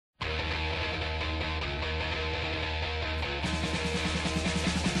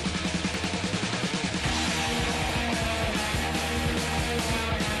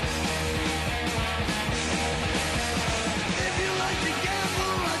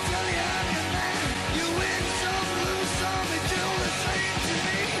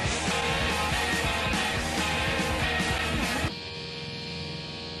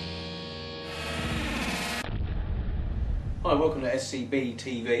Hi, welcome to SCB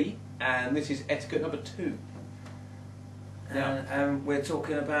TV, and this is etiquette number 2. And we're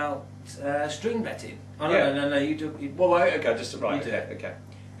talking about string betting. Oh, Yeah. no, you do. Well, okay, just right. You do. Okay.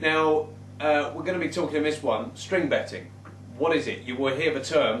 Now, we're going to be talking in this one string betting. What is it? You will hear the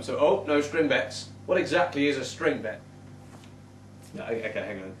term. So, oh, no string bets. What exactly is a string bet? No, okay,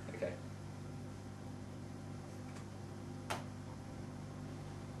 hang on. Okay.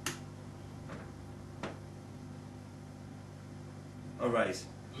 A raise.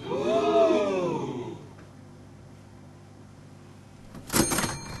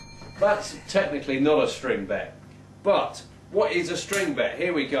 That's technically not a string bet. But what is a string bet?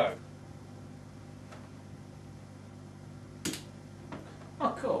 Here we go.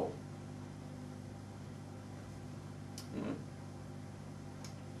 Oh, cool.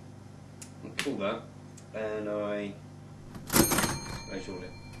 I call that, and I measure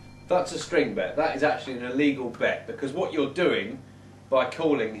it. That's a string bet. That is actually an illegal bet, because what you're doing by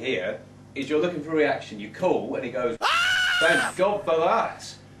calling here is you're looking for a reaction. You call and he goes, thank God for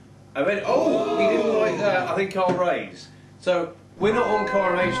that. And then, oh, he didn't like that, I think I'll raise. So we're not on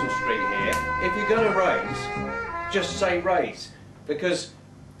Coronation Street here. If you're going to raise, just say raise. Because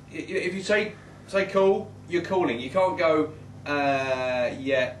if you say call, you're calling. You can't go,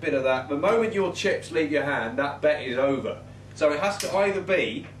 yeah, bit of that. The moment your chips leave your hand, that bet is over. So it has to either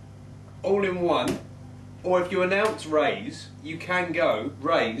be all in one, or if you announce raise, you can go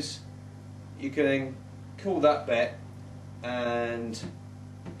raise. You can then call that bet and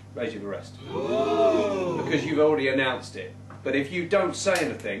raise you the rest. Ooh. Because you've already announced it. But if you don't say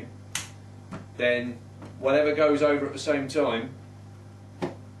anything, then whatever goes over at the same time,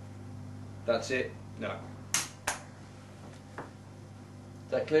 that's it. No. Is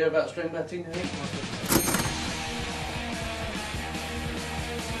that clear about string betting?